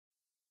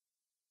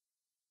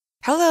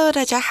Hello，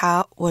 大家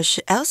好，我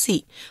是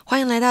Elsie， 欢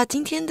迎来到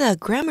今天的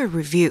Grammar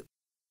Review。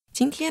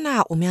今天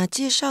我们要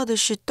介绍的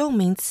是动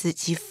名词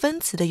及分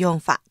词的用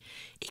法。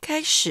一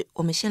开始，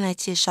我们先来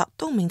介绍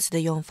动名词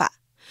的用法。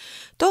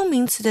动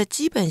名词的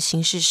基本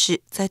形式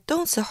是在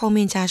动词后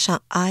面加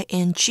上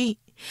ing。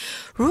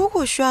如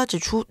果需要指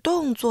出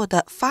动作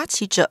的发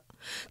起者，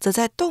则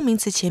在动名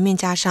词前面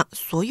加上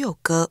所有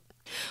格。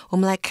我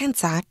们来看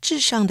杂志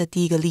上的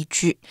第一个例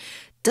句。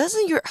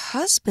Doesn't your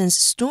husband's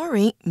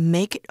snoring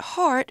make it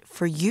hard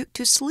for you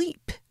to sleep?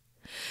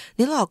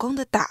 你老公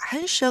的打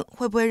鼾声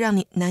会不会让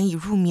你难以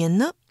入眠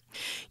呢？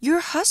 Your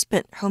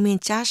husband 后面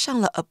加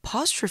上了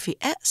apostrophe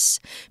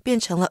s， 变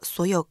成了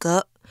所有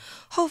格，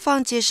后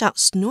方接上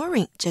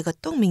snoring 这个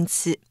动名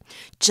词，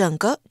整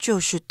个就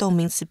是动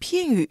名词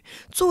片语，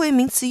作为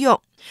名词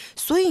用。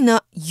所以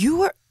呢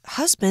your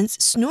husband's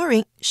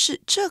snoring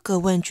是这个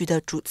问句的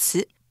主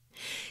词。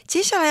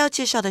接下来要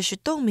介绍的是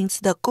动名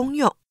词的功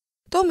用。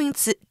动名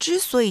词之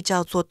所以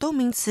叫做动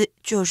名词，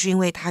就是因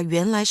为它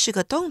原来是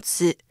个动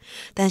词，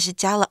但是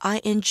加了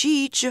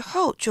ing 之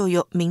后就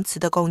有名词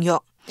的功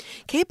用，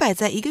可以摆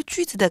在一个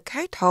句子的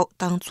开头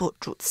当做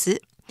主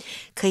词，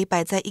可以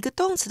摆在一个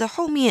动词的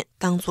后面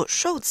当做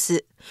受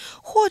词，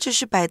或者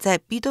是摆在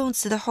be 动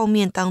词的后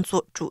面当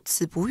做主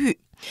词补语。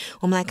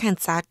我们来看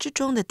杂志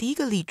中的第一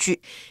个例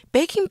句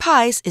Baking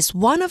pies is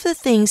one of the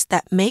things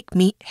that make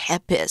me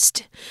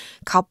happiest.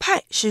 烤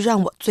派是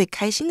让我最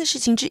开心的事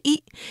情之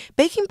一。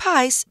Baking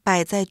pies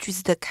摆在句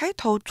子的开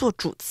头做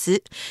主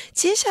词。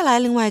接下来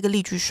另外一个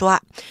例句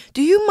说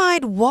Do you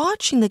mind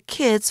watching the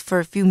kids for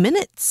a few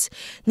minutes?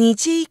 你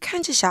介意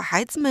看着小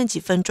孩子们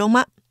几分钟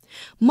吗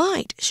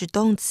？Mind 是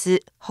动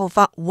词，后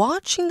方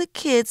watching the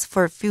kids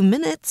for a few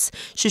minutes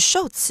是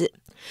受词。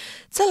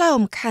再来我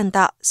们看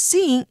到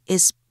seeing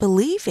is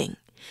believing，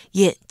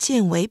 眼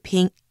见为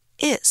凭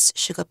is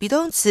是个 be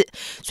动词，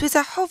所以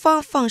在后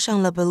方放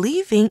上了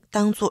believing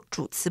当做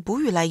主词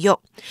补语来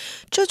用。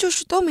这就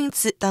是动名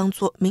词当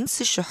做名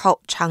词时候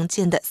常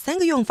见的三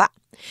个用法，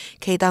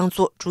可以当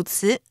做主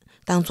词，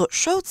当做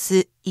受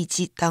词，以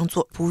及当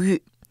做补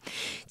语。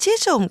接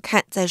着我们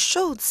看在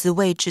受词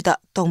位置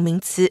的动名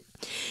词。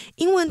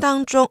英文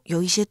当中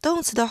有一些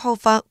动词的后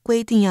方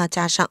规定要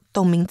加上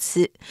动名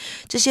词，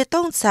这些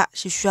动词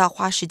是需要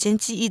花时间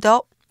记忆的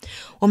哦。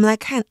我们来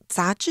看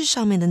杂志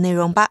上面的内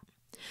容吧。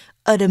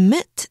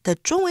Admit 的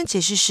中文解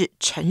释是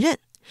承认，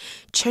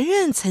承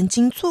认曾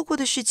经做过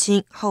的事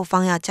情，后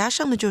方要加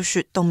上的就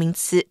是动名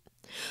词。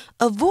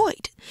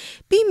Avoid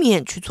避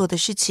免去做的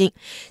事情。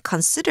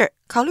Consider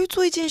考虑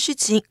做一件事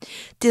情。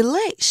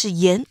Delay 是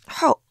延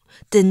后。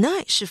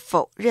Deny 是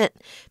否认，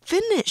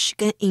 Finish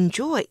跟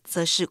Enjoy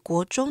则是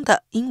国中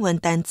的英文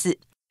单字。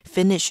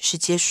Finish 是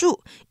结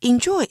束，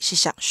 Enjoy 是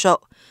享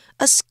受。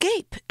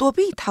Escape 躲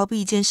避逃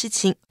避一件事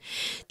情。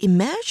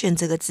Imagine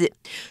这个字，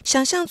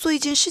想象做一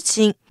件事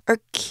情，而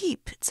keep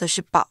则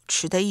是保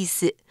持的意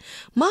思。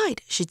Mind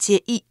是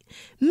介意，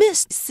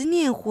 Miss 思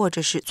念或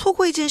者是错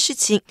过一件事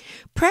情。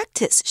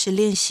Practice 是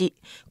练习，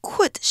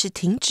 Quit 是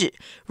停止，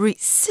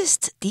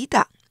 Resist 抵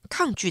挡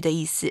抗拒的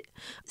意思。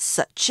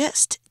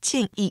Suggest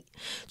建议。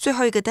最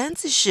后一个单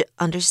字是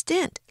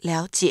understand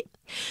了解。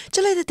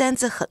这类的单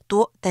字很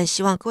多，但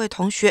希望各位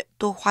同学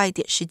多花一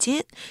点时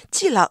间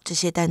记牢这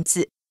些单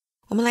字。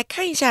我们来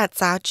看一下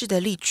杂志的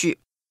例句。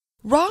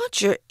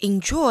Roger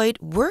enjoyed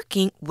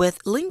working with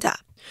Linda.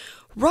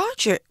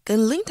 Roger 跟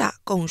Linda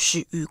共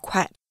事愉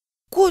快。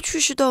过去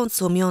式动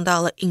词我们用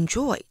到了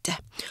enjoyed，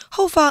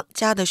 后方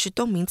加的是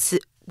动名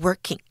词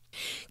working。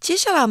接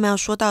下来我们要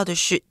说到的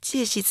是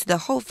介系词的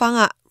后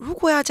方如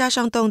果要加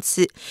上动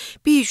词，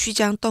必须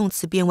将动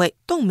词变为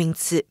动名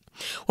词。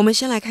我们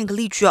先来看个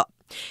例句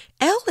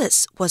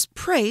Alice was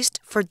praised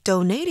for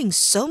donating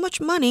so much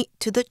money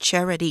to the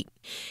charity.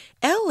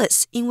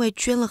 Alice 因为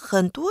捐了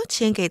很多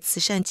钱给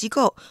慈善机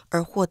构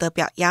而获得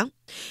表扬。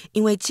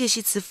因为介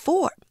系词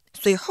for，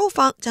 所以后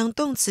方将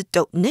动词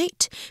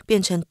donate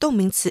变成动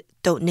名词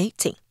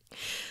donating。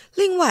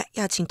另外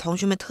要请同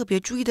学们特别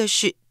注意的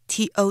是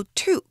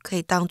to 可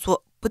以当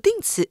作不定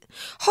词，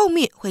后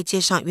面会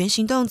接上原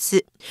形动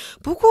词。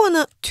不过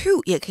呢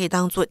to 也可以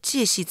当作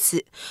介系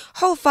词，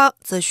后方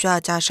则需要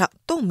加上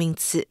动名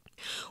词。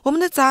我们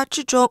的杂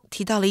志中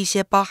提到了一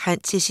些包含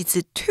介系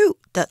词 to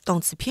的动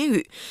词片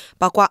语，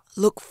包括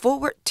look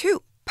forward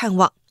to 盼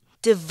望，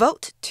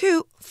 devote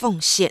to 奉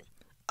献，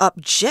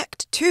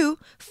 object to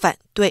反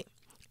对。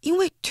因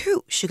为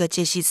to 是个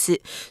介系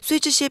词，所以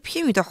这些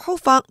片语的后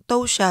方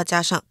都是要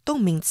加上动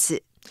名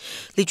词。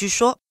例句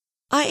说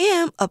I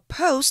am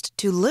opposed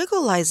to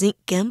legalizing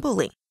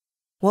gambling.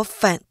 我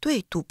反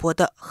对赌博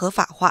的合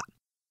法化。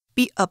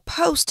Be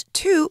opposed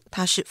to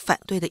它是反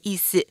对的意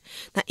思。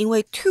那因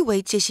为 to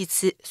为介系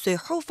词，所以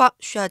后方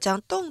需要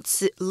将动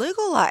词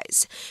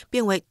legalize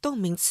变为动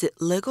名词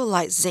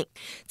legalizing。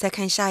再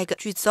看下一个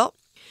句子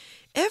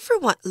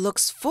Everyone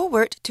looks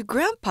forward to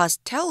Grandpa's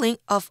telling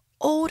of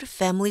old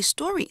family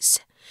stories.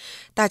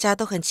 大家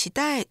都很期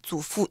待祖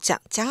父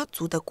讲家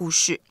族的故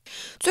事。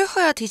最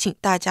后要提醒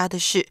大家的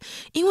是，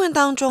英文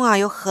当中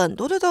有很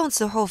多的动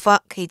词后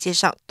方可以接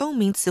上动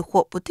名词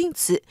或不定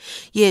词，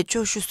也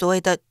就是所谓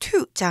的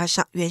to 加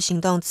上原形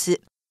动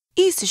词，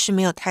意思是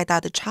没有太大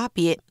的差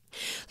别。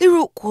例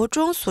如国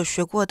中所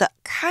学过的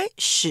开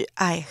始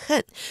爱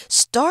恨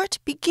start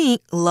begin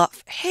love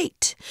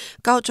hate，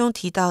 高中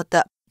提到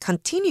的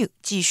continue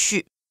继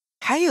续，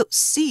还有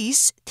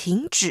cease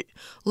停止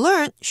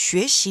learn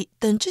学习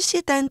等这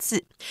些单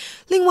字。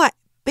另外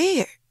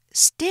bear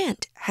stand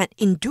和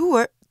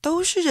endure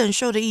都是忍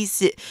受的意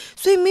思，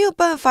所以没有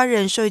办法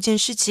忍受一件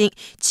事情，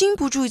经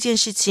不住一件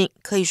事情，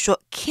可以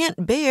说 can't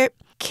bear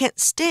can't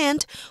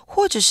stand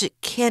或者是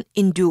can't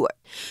endure。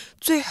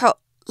 最后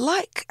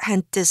like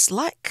和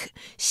dislike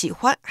喜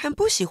欢和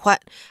不喜欢，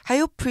还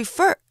有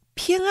prefer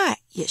偏爱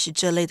也是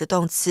这类的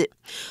动词，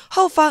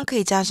后方可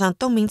以加上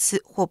动名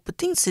词或不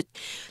定词。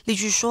例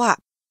句说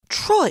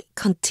Troy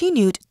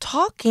continued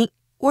talking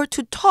or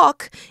to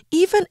talk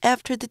even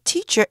after the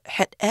teacher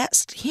had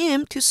asked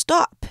him to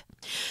stop。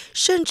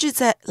 甚至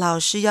在老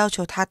师要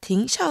求他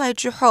停下来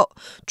之后，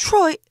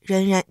 Troy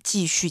仍然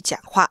继续讲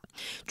话。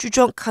句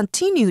中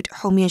continued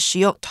后面使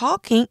用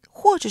talking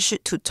或者是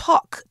to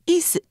talk， 意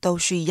思都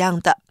是一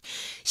样的。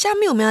下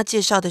面我们要介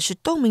绍的是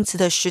动名词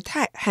的时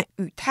态和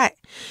语态，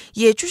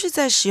也就是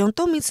在使用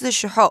动名词的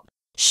时候，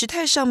时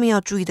态上面要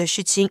注意的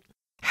事情，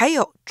还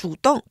有主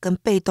动跟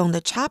被动的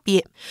差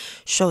别。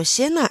首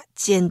先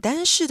简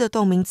单式的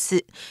动名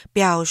词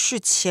表示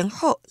前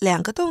后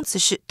两个动词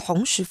是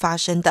同时发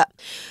生的。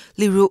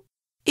例如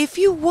If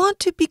you want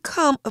to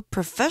become a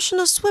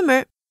professional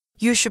swimmer,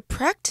 you should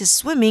practice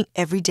swimming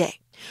every day。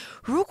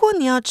 如果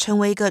你要成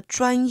为一个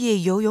专业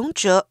游泳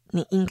者，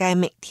你应该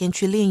每天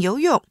去练游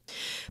泳。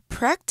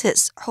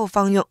 Practice 后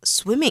方用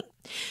swimming，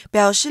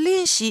 表示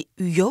练习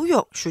与游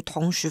泳是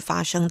同时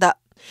发生的。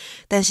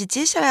但是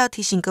接下来要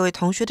提醒各位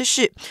同学的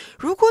是，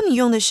如果你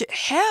用的是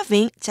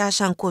having 加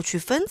上过去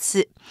分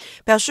词，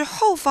表示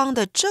后方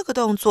的这个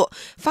动作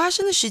发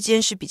生的时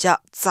间是比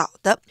较早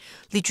的。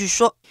例句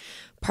说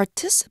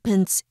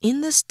Participants in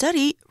the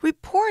study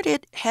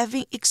reported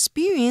having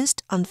experienced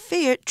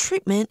unfair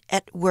treatment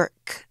at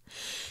work。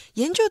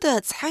 研究的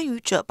参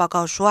与者报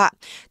告说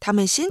他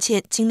们先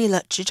前经历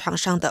了职场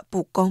上的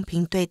不公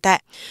平对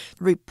待。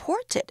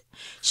 Reported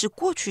是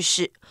过去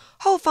式，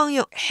后方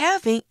用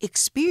having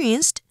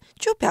experienced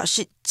就表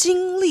示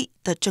经历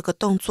的这个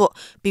动作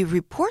比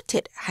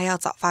reported 还要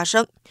早发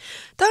生。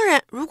当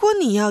然，如果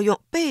你要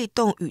用被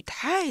动语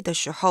态的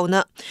时候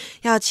呢，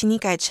要请你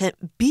改成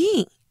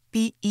being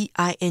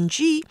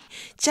B-E-I-N-G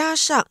加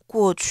上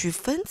过去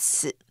分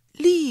词。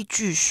例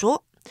句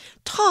说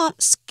Tom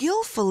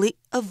skillfully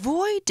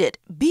avoided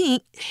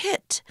being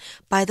hit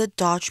by the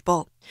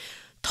dodgeball。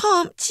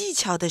 Tom 技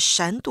巧的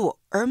闪躲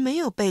而没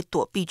有被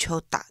躲避球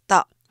打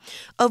到。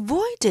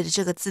 Avoided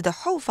这个字的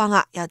后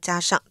方要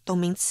加上动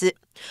名词，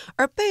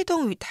而被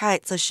动语态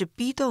则是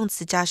be 动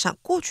词加上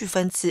过去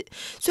分词，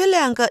所以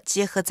两个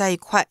结合在一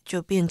块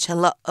就变成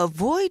了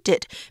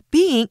avoided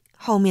being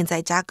后面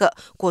再加个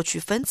过去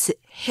分词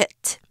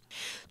hit。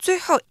 最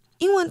后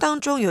英文当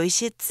中有一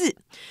些字，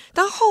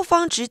当后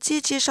方直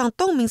接接上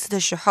动名词的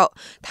时候，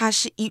它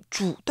是以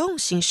主动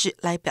形式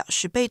来表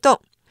示被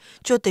动，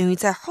就等于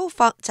在后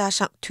方加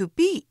上 to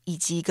be 以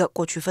及一个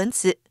过去分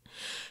词。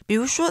比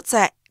如说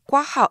在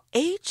括号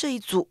A 这一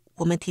组，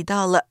我们提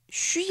到了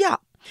需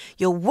要，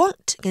有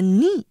want 跟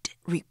need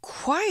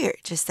require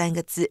这三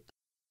个字，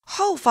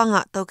后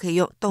方都可以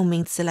用动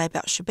名词来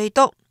表示被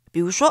动。比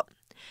如说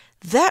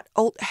That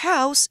old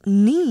house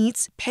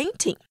needs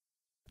painting，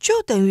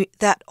就等于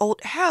That old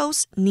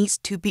house needs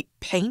to be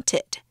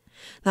painted。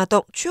 那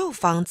栋旧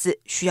房子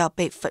需要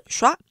被粉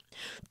刷。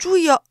注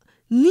意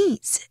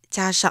needs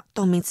加上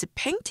动名词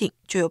painting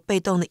就有被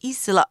动的意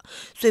思了，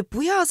所以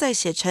不要再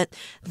写成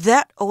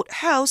That old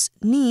house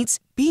needs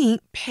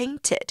being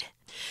painted。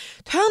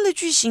 同样的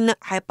句型呢，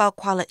还包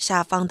括了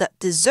下方的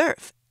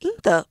deserve 应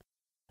得、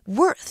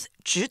worth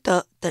值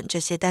得等这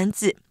些单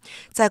字。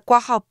在括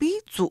号 B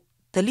组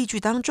的例句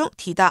当中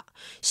提到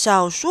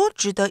小说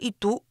值得一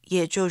读，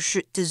也就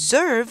是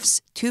deserves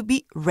to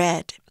be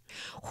read，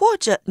 或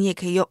者你也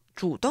可以用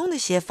主动的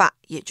写法，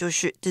也就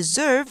是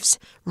deserves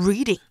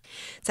reading。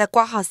 在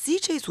括号 C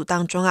这一组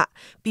当中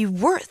be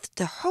worth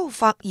的后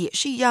方也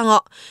是一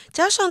样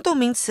加上动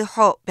名词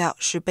后表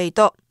示被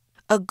动。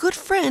 A good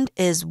friend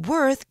is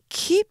worth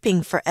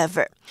keeping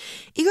forever，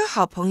 一个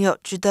好朋友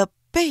值得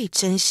被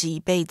珍惜一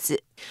辈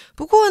子。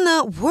不过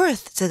呢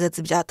worth 这个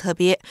字比较特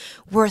别，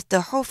 worth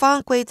的后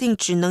方规定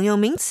只能用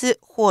名词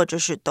或者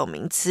是动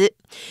名词，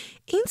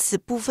因此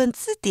部分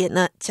字典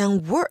呢将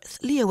worth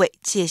列为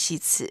介系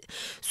词，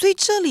所以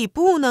这里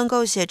不能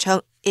够写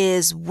成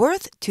is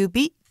worth to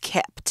be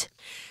kept。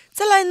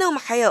 再来呢，我们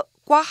还有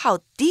括号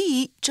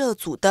D 这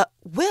组的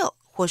will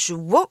或是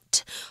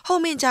won't 后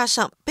面加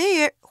上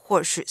bear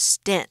或是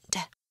stand。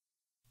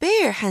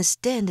 bear 和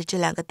stand 这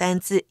两个单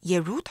字也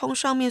如同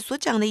上面所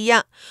讲的一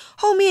样，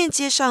后面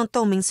接上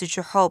动名词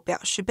之后表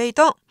示被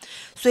动。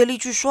所以例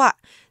句说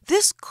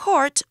This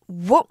cart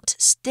won't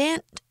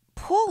stand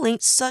pulling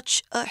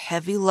such a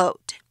heavy load.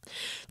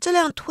 这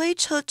辆推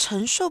车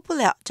承受不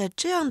了在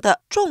这样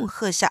的重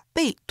荷下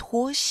被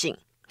拖行。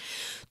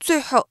最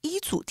后一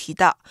组提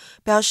到，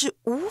表示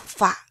无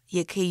法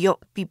也可以用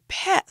be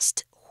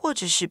past 或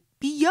者是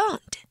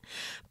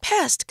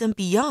beyond。past 跟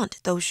beyond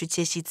都是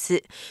介系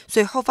词，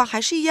所以后方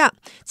还是一样，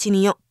请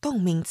你用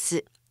动名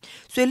词。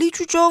所以例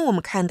句中我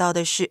们看到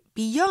的是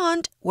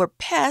beyond or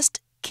past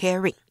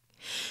caring。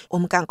我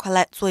们赶快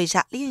来做一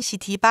下练习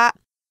题吧。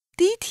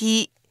第一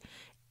题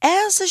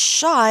As a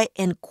shy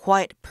and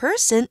quiet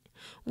person,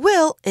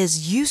 Will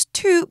is used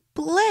to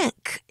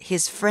blank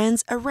his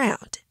friends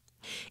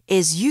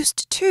around.Is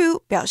used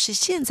to 表示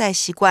现在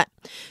习惯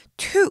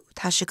to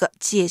它是个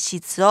介系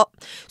词哦，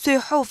所以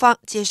后方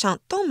接上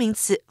动名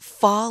词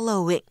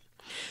following。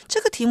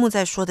 这个题目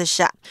在说的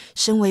是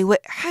身为一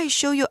位害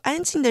羞又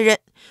安静的人，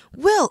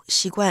 Will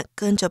习惯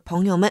跟着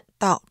朋友们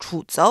到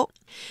处走。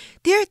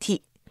第二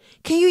题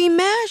Can you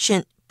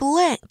imagine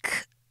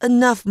blank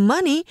enough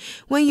money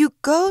when you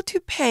go to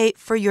pay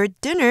for your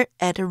dinner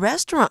at a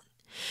restaurant?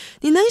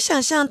你能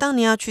想象当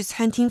你要去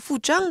餐厅付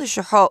账的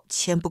时候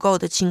钱不够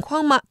的情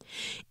况吗？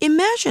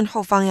 Imagine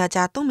后方要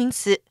加动名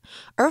词，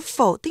而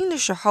否定的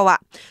时候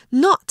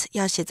not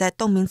要写在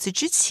动名词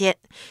之前，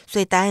所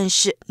以答案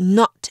是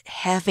not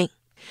having。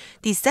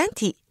 第三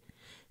题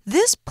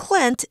This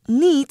plant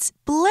needs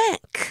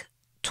blank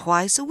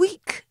twice a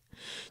week.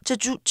 这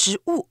株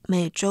植物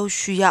每周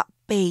需要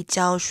被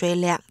浇水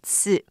2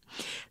次。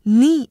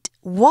 Need,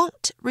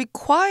 want,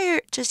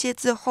 require 这些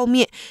字后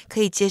面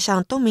可以接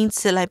上动名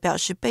词来表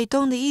示被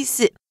动的意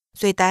思，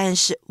所以答案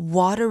是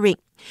watering，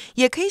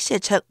 也可以写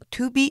成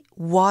to be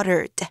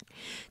watered。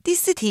 第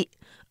四题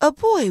A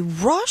boy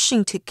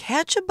rushing to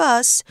catch a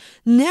bus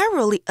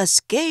narrowly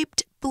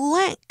escaped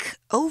blank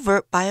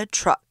over by a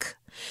truck.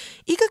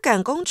 一个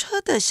赶公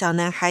车的小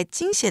男孩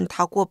惊险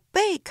逃过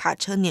被卡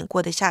车碾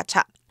过的下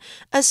场。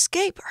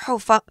Escape 后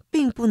方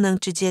并不能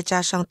直接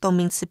加上动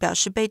名词表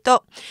示被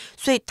动，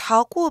所以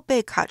逃过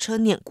被卡车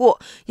碾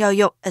过要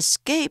用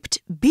escaped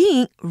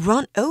being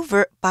run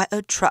over by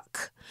a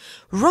truck。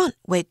 Run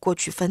为过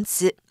去分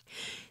词。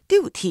第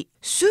五题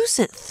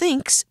Susan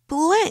thinks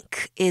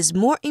blank is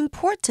more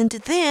important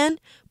than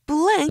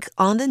blank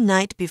on the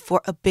night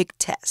before a big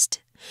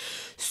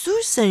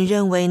test。Susan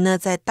认为呢，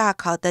在大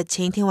考的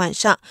前一天晚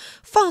上，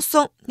放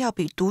松要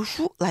比读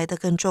书来得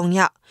更重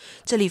要。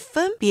这里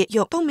分别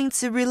用动名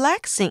词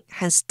relaxing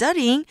和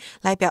studying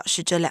来表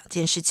示这2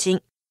件事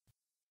情。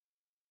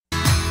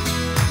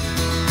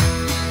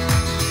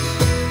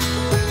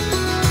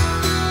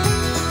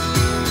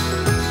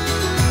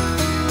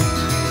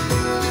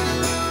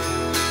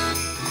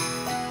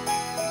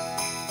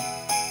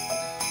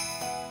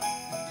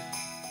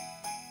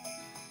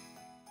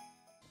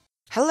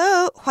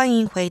Hello， 欢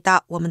迎回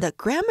到我们的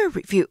Grammar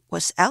Review， 我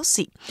是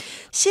Elsie。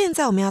 现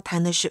在我们要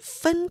谈的是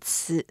分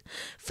词。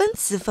分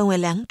词分为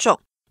2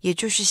种，也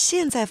就是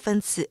现在分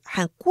词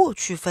和过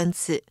去分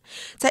词。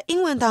在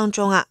英文当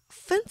中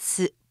分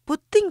词、不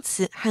定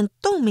词和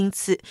动名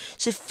词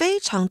是非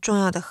常重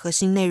要的核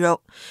心内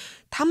容，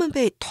它们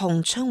被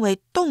统称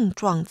为动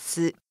状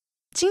词，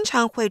经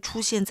常会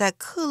出现在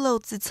课漏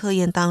字测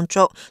验当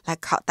中来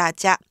考大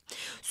家。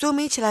所以我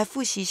们一起来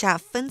复习一下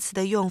分词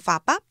的用法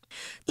吧。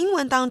英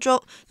文当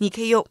中你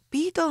可以用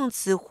be 动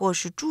词或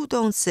是助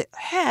动词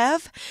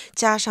have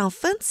加上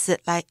分词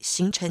来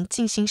形成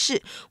进行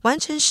式、完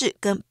成式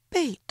跟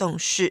被动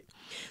式。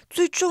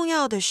最重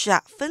要的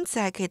是分词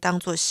还可以当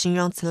作形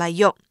容词来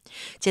用。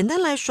简单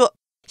来说，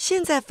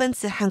现在分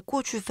词和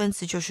过去分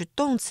词就是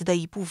动词的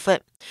一部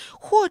分，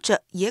或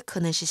者也可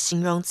能是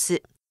形容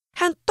词。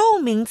和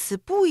动名词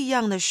不一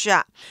样的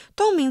是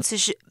动名词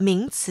是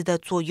名词的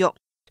作用，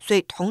所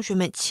以同学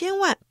们千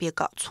万别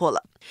搞错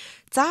了。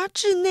杂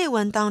志内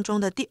文当中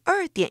的第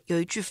2点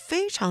有一句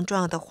非常重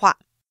要的话，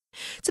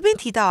这边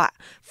提到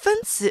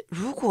分词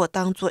如果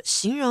当作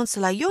形容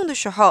词来用的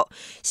时候，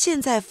现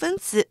在分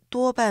词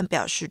多半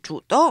表示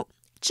主动、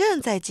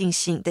正在进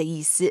行的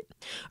意思，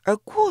而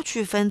过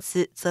去分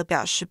词则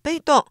表示被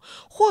动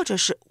或者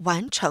是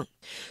完成。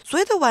所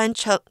谓的完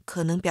成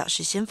可能表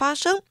示先发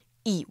生，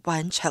已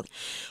完成。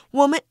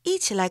我们一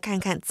起来看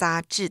看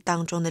杂志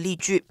当中的例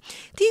句。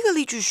第一个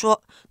例句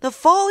说 The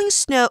falling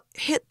snow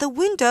hit the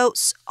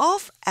windows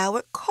of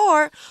our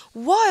car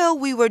while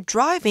we were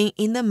driving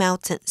in the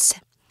mountains.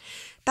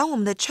 当我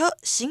们的车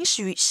行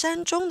驶于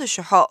山中的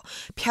时候，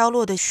飘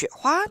落的雪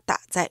花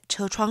打在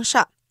车窗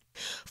上。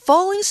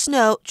Falling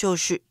snow 就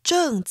是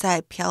正在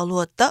飘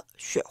落的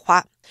雪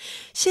花。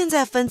现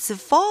在分词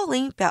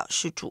falling 表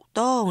示主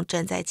动，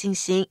正在进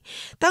行。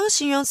当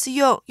形容词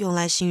用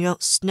来形容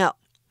snow。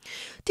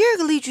第二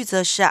个例句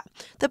则是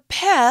The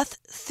path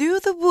through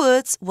the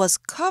woods was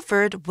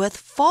covered with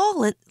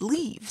fallen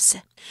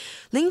leaves.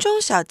 林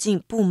中小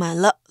径布满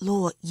了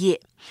落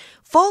叶。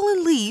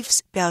Fallen leaves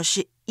表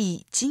示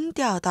已经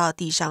掉到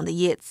地上的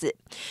叶子，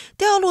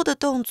掉落的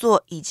动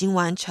作已经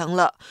完成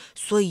了，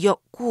所以用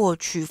过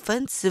去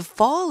分词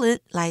fallen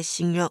来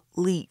形容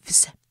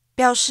leaves，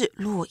 表示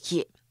落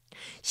叶。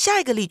下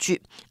一个例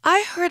句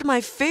I heard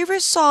my favorite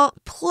song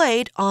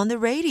played on the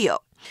radio.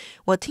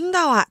 我听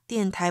到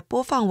电台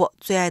播放我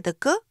最爱的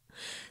歌。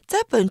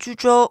在本句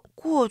中，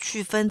过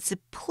去分词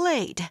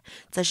played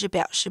则是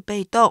表示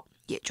被动，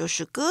也就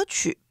是歌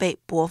曲被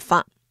播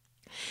放。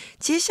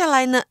接下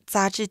来呢，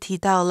杂志提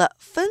到了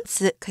分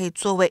词可以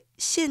作为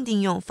限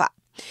定用法。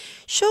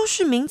修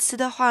饰名词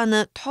的话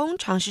呢，通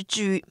常是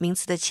置于名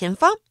词的前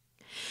方，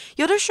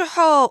有的时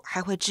候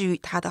还会置于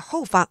它的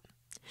后方。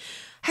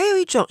还有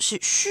一种是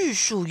叙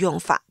述用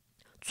法，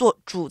做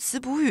主词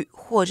补语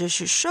或者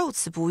是受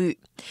词补语。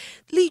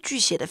例句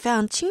写得非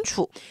常清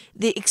楚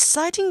The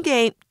exciting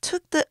game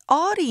took the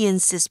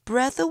audience's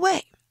breath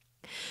away.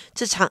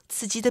 这场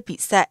刺激的比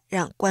赛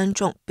让观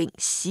众屏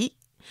息。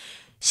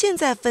现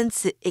在分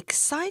词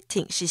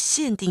exciting 是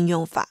限定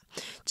用法，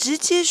直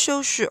接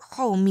修饰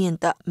后面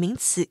的名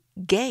词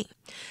game。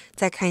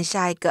再看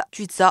下一个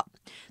句子哦。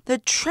The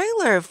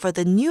trailer for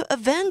the new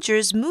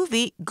Avengers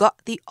movie got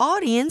the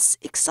audience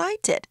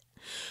excited.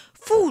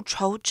 复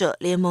仇者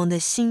联盟的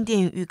新电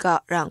影预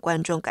告让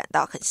观众感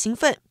到很兴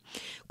奋。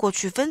过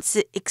去分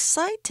词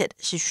excited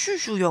是叙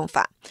述用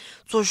法，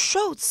做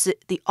受词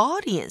the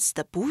audience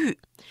的补语。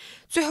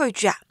最后一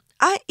句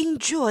I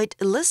enjoyed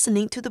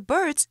listening to the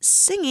birds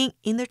singing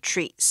in the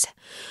trees.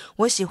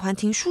 我喜欢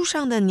听树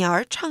上的鸟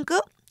儿唱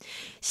歌。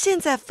现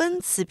在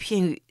分词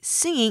片语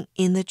singing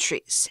in the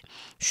trees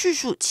叙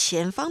述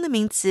前方的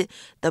名词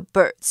the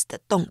birds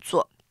的动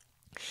作。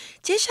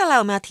接下来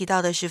我们要提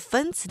到的是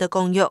分词的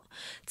功用。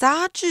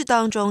杂志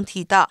当中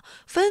提到，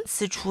分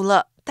词除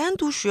了单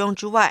独使用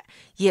之外，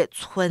也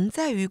存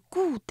在于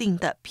固定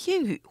的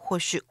片语或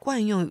是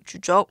惯用语之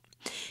中。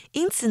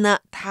因此呢，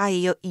它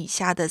也有以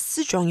下的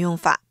4种用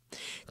法。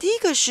第一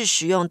个是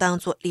使用当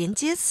作连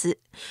接词，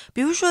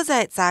比如说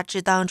在杂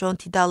志当中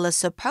提到了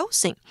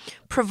supposing,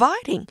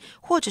 providing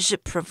或者是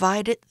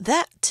provided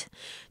that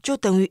就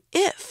等于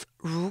if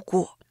如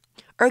果，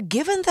而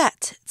given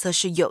that 则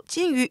是有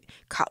鉴于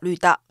考虑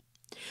到。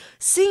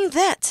seeing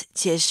that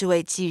解释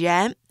为既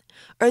然，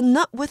而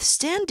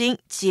notwithstanding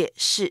解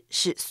释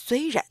是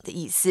虽然的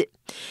意思。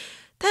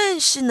但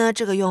是呢，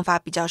这个用法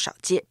比较少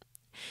见。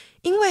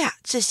因为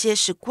这些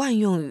是惯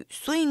用语，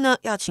所以呢，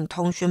要请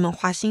同学们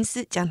花心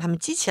思将它们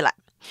记起来。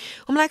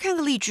我们来看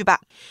个例句吧。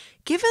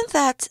Given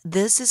that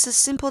this is a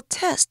simple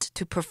test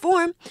to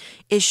perform,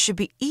 it should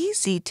be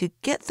easy to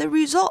get the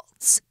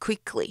results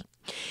quickly.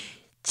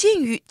 鉴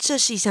于这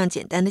是一项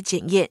简单的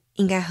检验，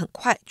应该很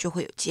快就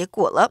会有结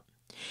果了。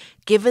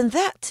Given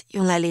that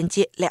用来连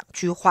接2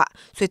句话，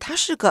所以它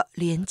是个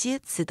连接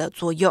词的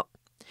作用。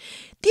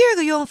第二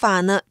个用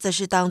法呢，则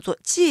是当作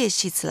介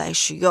系词来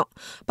使用，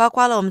包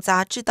括了我们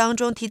杂志当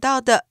中提到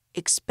的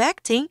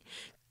expecting,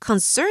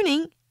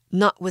 concerning,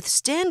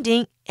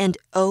 notwithstanding, and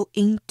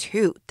owing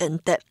to 等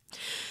等。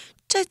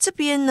在这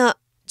边呢，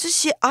这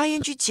些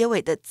ing 结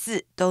尾的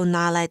字都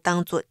拿来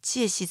当作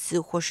介系词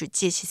或是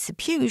介系词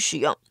片语使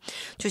用，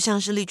就像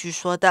是例句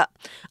说的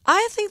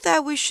I think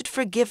that we should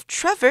forgive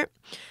Trevor,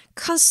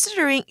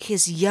 considering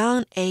his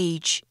young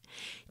age.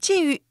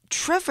 鉴于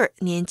Trevor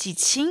年纪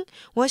轻，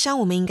我想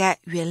我们应该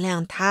原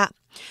谅他。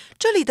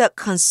这里的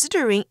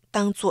considering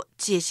当作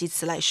介系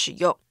词来使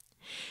用。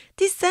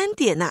第3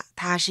点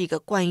它是一个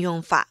惯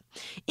用法。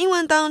英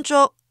文当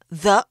中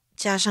the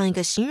加上一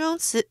个形容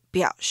词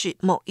表示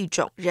某一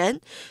种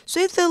人，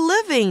所以 the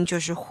living 就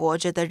是活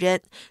着的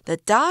人， the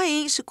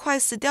dying 是快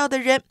死掉的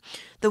人，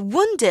 the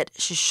wounded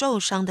是受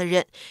伤的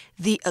人，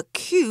 the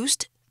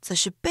accused 则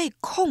是被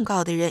控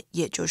告的人，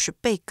也就是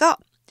被告。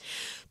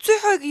最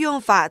后一个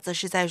用法则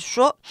是在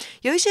说，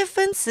有一些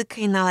分词可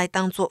以拿来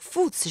当作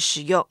副词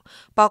使用，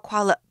包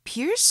括了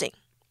piercing,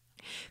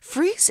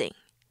 freezing,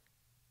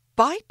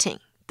 biting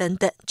等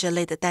等这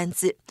类的单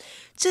字。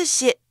这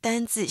些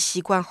单字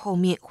习惯后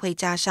面会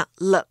加上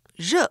冷、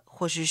热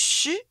或是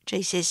湿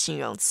这些形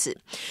容词，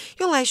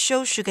用来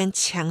修饰跟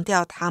强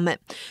调它们。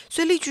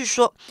所以例句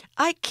说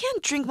I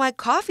can't drink my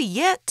coffee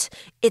yet,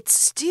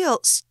 it's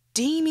still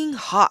steaming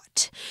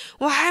hot.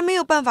 我还没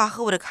有办法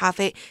喝我的咖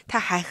啡，它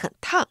还很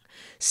烫。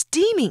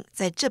Steaming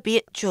在这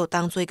边就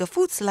当做一个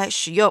副词来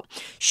使用，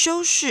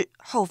修饰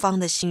后方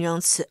的形容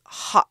词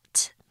hot。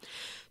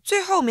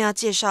最后我们要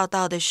介绍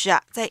到的是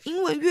在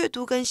英文阅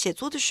读跟写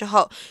作的时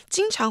候，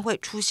经常会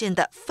出现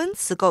的分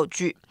词构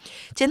句。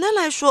简单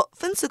来说，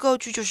分词构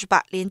句就是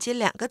把连接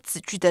2个子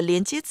句的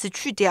连接词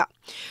去掉，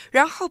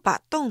然后把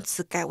动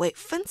词改为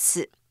分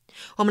词。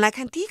我们来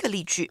看第一个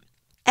例句。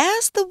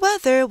As the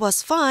weather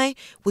was fine,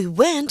 we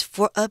went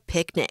for a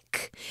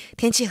picnic.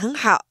 天气很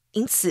好，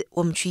因此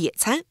我们去野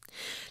餐。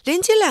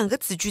连接2个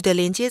子句的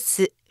连接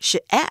词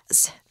是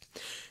as。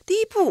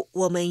第一步，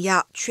我们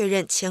要确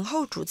认前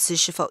后主词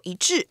是否一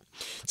致。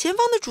前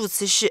方的主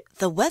词是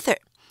the weather，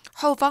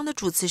 后方的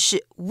主词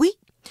是 we。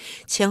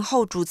前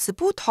后主词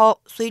不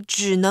同，所以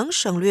只能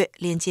省略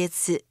连接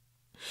词。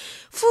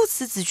副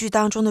词子句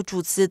当中的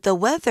主词 the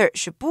weather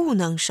是不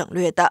能省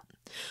略的。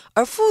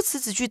而副词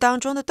子句当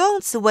中的动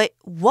词为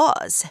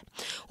was，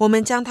 我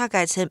们将它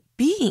改成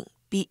being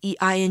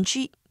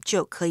B-E-I-N-G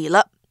就可以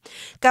了。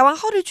改完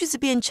后的句子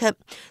变成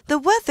The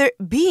weather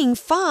being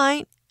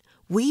fine,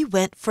 we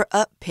went for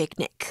a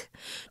picnic。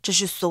 这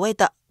是所谓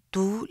的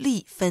独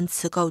立分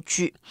词构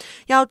句。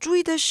要注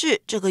意的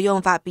是，这个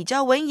用法比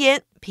较文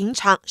言，平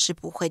常是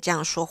不会这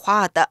样说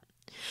话的。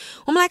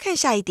我们来看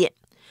下一点，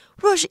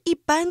若是一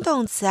般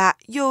动词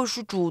又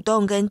是主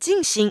动跟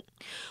进行，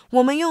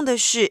我们用的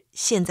是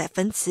现在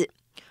分词，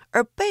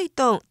而被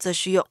动则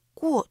是用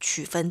过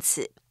去分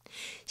词。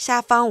下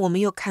方我们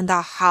又看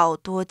到好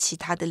多其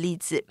他的例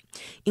子，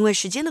因为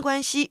时间的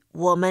关系，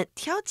我们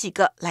挑几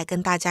个来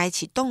跟大家一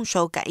起动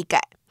手改一改。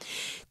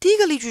第一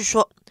个例句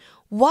说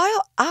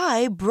While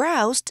I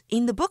browsed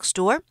in the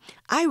bookstore,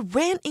 I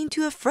ran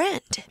into a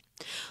friend.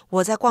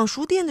 我在逛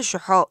书店的时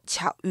候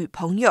巧遇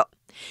朋友。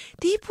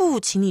第一步，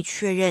请你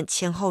确认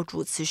前后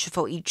主词是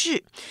否一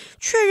致。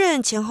确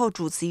认前后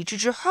主词一致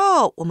之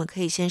后，我们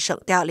可以先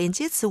省掉连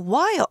接词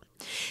while，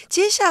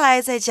 接下来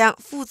再将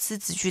副词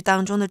子句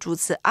当中的主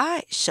词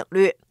I 省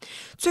略。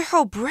最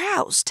后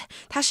browsed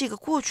它是一个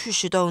过去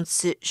时动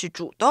词，是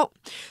主动，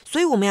所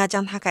以我们要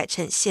将它改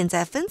成现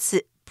在分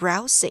词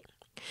browsing。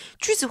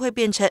句子会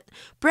变成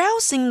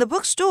Browsing the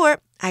bookstore,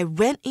 I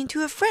ran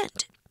into a friend。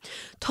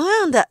 同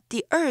样的，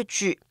第二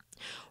句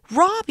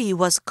Robbie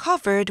was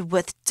covered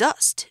with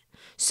dust,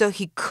 so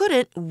he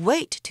couldn't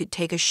wait to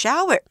take a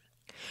shower.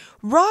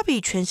 Robbie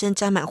全身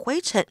沾满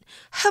灰尘，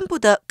恨不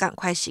得赶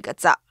快洗个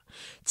澡。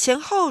前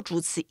后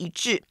主词一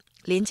致，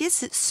连接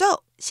词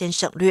so 先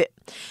省略，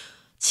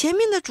前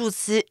面的主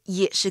词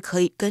也是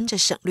可以跟着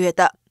省略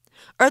的。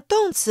而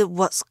动词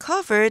was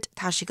covered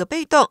它是一个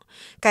被动，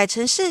改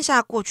成剩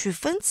下过去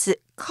分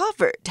词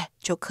covered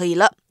就可以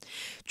了。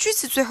句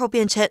子最后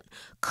变成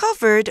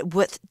covered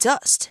with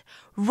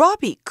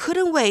dust.Robbie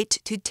couldn't wait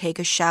to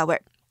take a shower。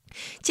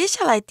 接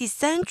下来第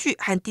三句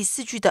和第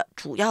四句的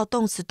主要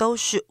动词都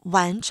是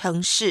完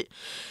成式，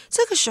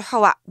这个时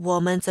候我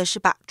们则是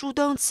把助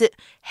动词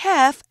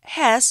have,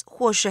 has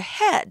或是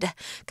had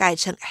改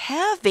成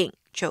having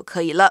就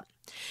可以了。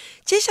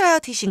接下来要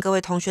提醒各位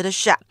同学的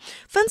是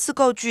分词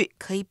构句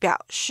可以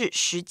表示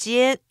时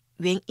间、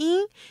原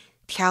因、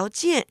条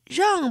件、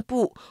让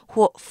步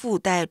或附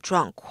带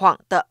状况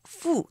的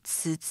副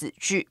词子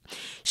句。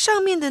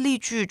上面的例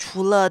句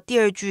除了第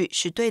二句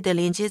是对的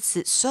连接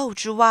词 so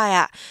之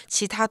外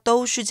其他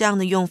都是这样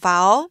的用法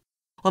哦。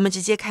我们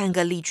直接看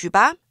个例句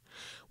吧。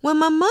When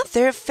my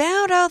mother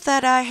found out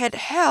that I had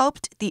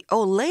helped the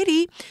old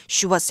lady,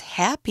 she was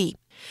happy.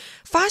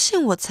 发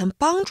现我曾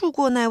帮助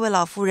过那位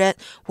老妇人，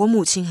我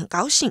母亲很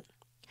高兴。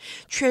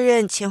确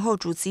认前后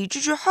主词一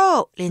致之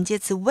后，连接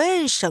词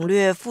when 省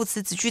略，副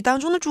词子句当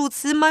中的主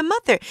词 my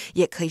mother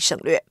也可以省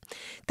略，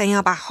但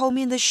要把后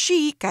面的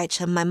she 改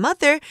成 my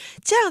mother，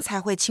 这样才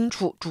会清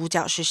楚主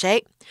角是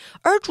谁。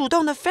而主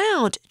动的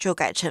found 就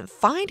改成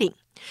finding，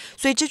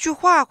 所以这句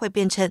话会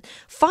变成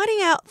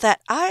Finding out that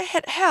I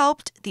had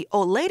helped the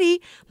old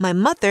lady, my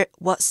mother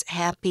was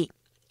happy。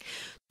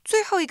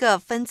最后一个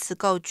分词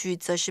构句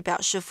则是表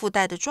示附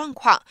带的状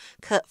况，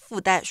可附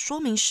带说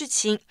明事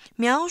情，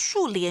描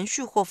述连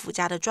续或附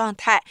加的状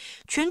态。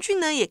全句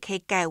呢也可以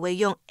改为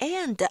用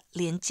and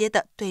连接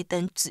的对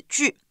等子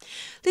句。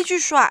例句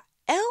说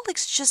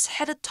Alex just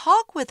had a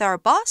talk with our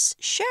boss,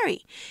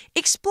 Sherry,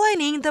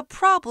 explaining the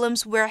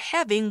problems we're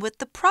having with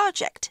the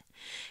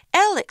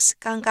project.Alex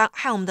刚刚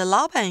和我们的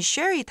老板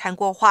Sherry 谈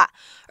过话，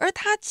而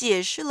他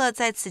解释了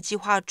在此计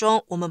划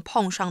中我们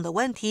碰上的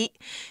问题。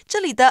这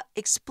里的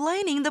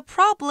explaining the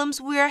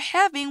problems we are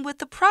having with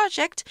the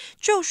project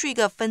就是一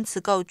个分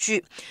词构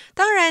句。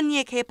当然，你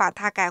也可以把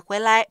它改回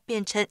来，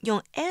变成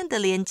用 and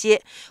连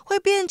接，会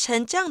变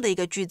成这样的一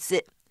个句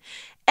子。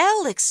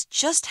Alex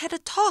just had a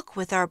talk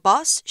with our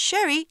boss,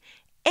 Sherry,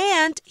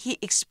 and he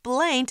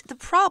explained the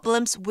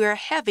problems we are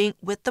having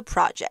with the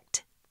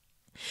project.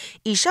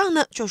以上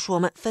呢就是我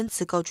们分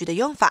词构句的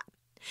用法。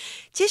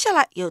接下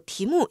来有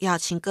题目要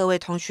请各位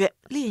同学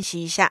练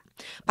习一下，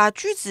把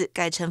句子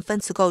改成分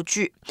词构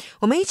句。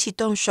我们一起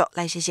动手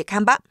来写写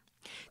看吧。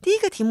第一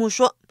个题目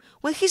说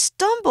When he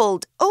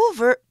stumbled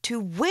over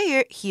to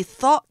where he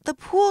thought the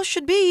pool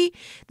should be,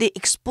 the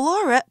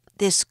explorer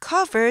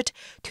discovered,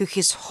 to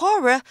his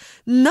horror,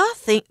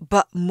 nothing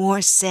but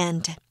more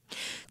sand.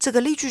这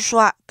个例句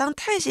说当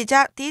探险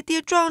家跌跌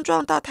撞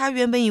撞到他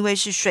原本以为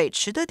是水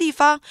池的地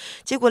方，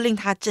结果令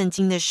他震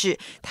惊的是，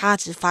他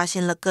只发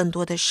现了更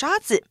多的沙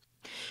子。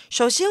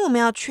首先我们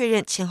要确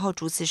认前后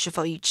主词是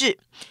否一致。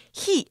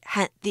He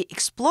和 the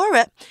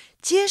explorer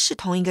皆是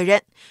同一个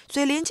人，所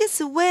以连接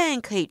词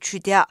when 可以去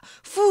掉，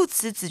副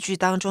词子句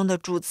当中的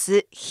主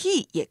词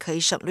he 也可以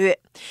省略。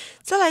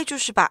再来就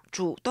是把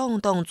主动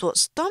动作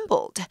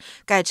stumbled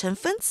改成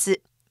分词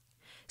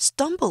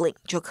stumbling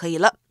就可以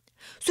了。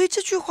所以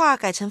这句话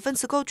改成分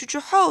词构句之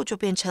后，就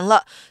变成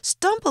了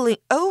Stumbling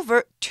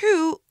over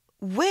to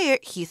where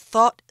he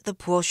thought the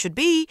pool should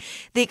be,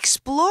 the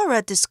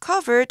explorer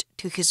discovered,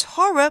 to his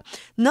horror,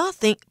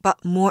 nothing but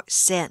more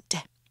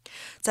sand.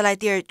 再来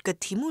第二个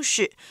题目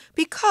是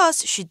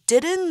Because she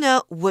didn't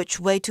know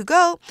which way to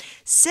go,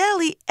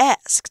 Sally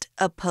asked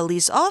a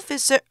police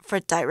officer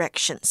for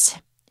directions.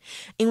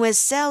 因为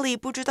Sally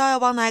不知道要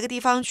往哪个地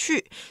方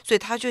去，所以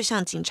她就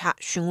向警察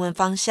询问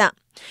方向。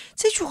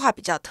这句话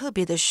比较特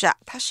别的是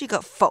它是一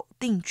个否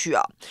定句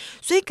哦，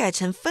所以改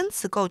成分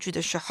词构句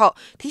的时候，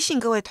提醒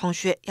各位同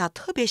学要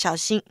特别小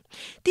心。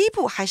第一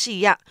步还是一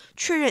样，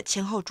确认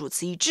前后主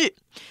词一致，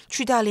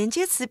去掉连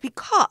接词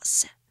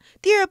because。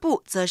第二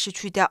步则是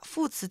去掉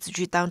副词子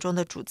句当中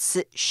的主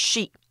词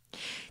she。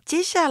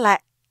接下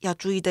来要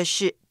注意的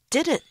是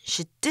didn't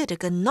是 did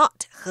跟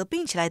not 合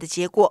并起来的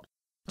结果。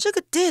这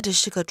个 did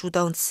是个助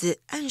动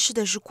词，暗示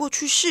的是过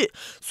去式，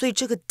所以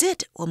这个 did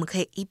我们可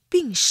以一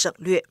并省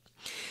略。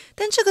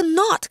但这个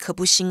not 可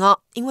不行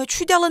哦，因为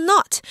去掉了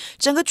not，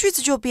 整个句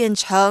子就变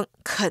成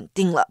肯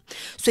定了，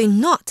所以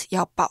not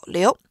要保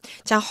留，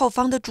将后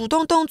方的主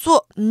动动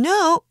作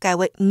know 改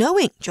为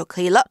knowing 就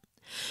可以了。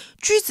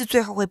句子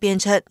最后会变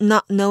成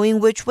Not knowing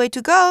which way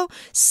to go,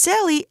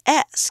 Sally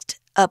asked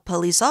a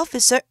police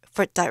officer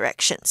for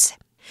directions.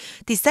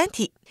 第三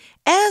题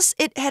As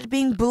it had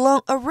been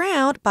blown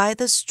around by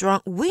the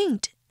strong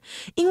wind.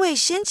 因为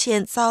先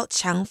前遭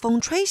强风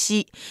吹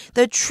袭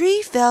The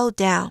tree fell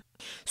down.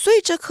 所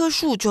以这棵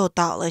树就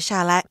倒了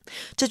下来。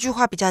这句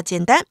话比较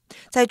简单，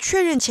在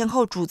确认前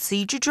后主词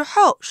一致之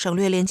后，省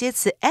略连接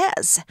词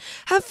as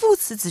和副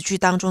词子句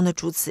当中的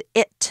主词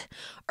it，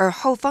 而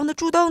后方的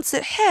助动词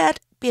had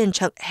变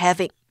成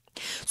having，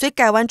 所以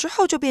改完之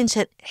后就变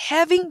成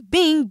having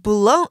been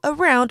blown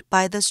around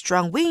by the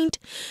strong wind,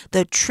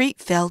 the tree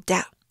fell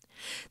down。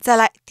再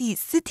来第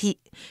四题，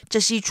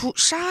这是一出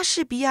莎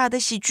士比亚的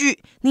喜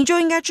剧，你就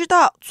应该知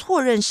道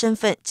错认身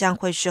份将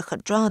会是很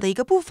重要的一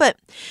个部分。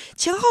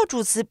前后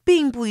主词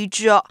并不一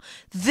致哦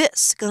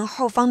 ，this 跟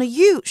后方的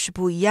you 是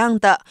不一样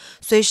的，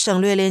所以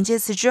省略连接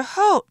词之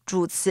后，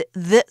主词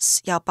this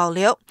要保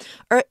留，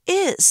而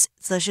is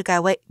则是改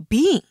为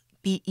being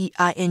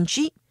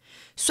B-E-I-N-G。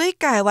所以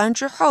改完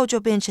之后就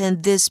变成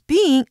This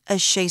being a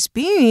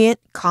Shakespearean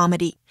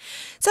comedy。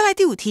再来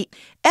第五题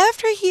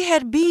After he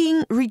had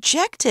been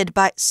rejected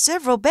by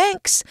several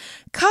banks,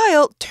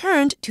 Kyle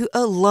turned to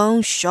a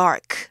loan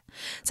shark。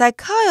在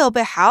Kyle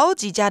被好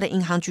几家的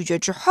银行拒绝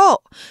之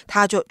后，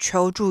他就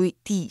求助于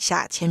地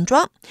下钱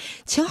庄。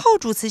前后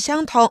主词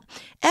相同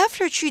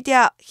After 去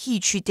掉 he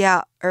去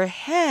掉，而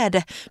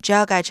had 只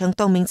要改成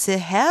动名词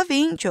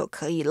having 就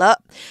可以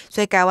了。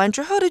所以改完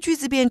之后的句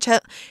子变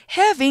成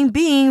Having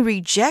been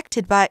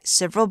rejected by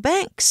several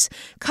banks,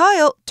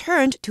 Kyle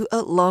turned to a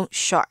loan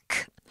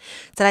shark。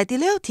再来第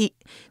六题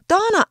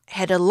Donna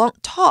had a long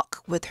talk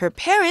with her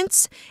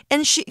parents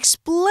and she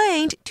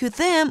explained to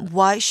them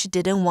why she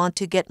didn't want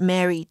to get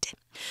married.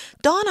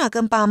 Donna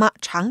跟爸妈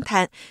长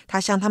谈，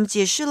她向他们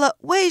解释了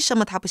为什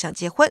么她不想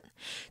结婚。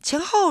前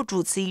后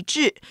主词一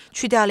致，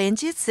去掉连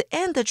接词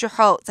and 之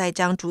后，再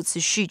将主词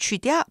she 去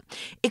掉。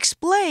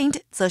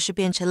Explained 则是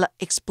变成了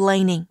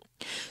explaining。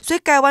所以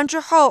改完之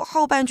后，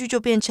后半句就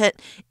变成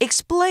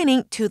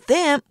explaining to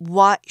them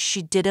why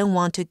she didn't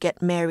want to get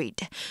married。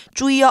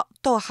注意哦，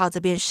逗号这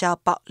边是要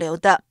保留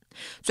的。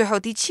最后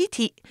第七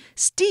题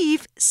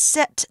Steve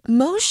sat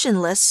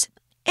motionless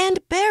and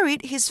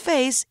buried his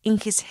face in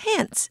his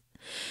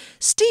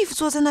hands。Steve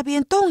坐在那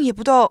边动也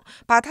不动，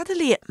把他的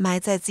脸埋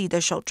在自己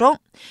的手中。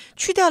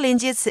去掉连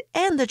接词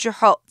and 之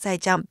后，再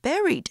将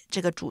buried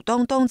这个主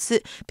动动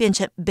词变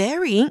成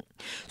burying，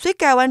 所以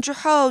改完之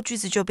后，句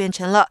子就变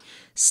成了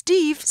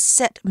Steve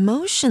sat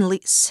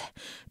motionless,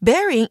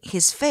 burying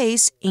his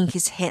face in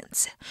his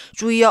hands。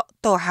注意哦，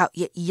逗号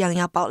也一样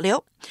要保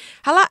留。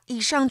好啦，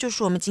以上就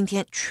是我们今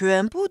天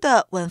全部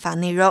的文法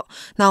内容，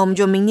那我们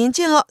就明年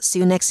见了 See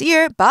you next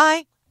year,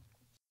 bye!